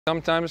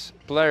Sometimes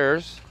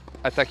players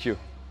attack you.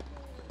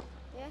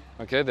 Yeah.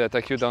 Okay, they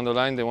attack you down the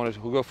line, they want to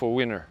go for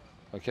winner.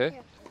 Okay?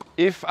 Yeah.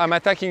 If I'm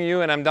attacking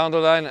you and I'm down the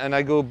line and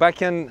I go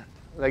backhand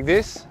like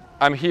this,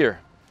 I'm here.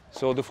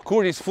 So the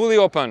court is fully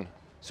open.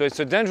 So it's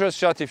a dangerous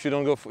shot if you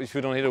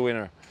don't hit a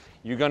winner.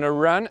 You're gonna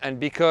run, and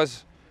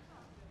because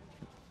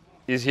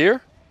he's here,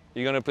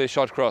 you're gonna play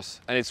short cross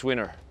and it's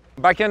winner.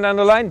 Backhand down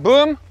the line,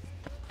 boom!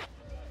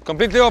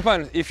 Completely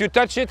open. If you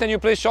touch it and you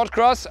play short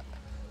cross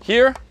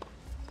here,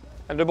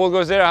 and the ball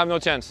goes there, I have no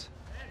chance.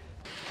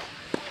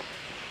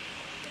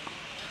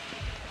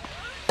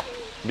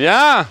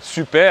 Bien,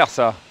 super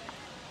ça.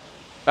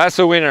 That's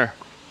a winner.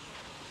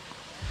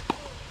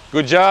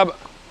 Good job.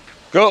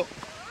 Go.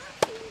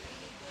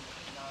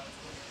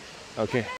 Okay.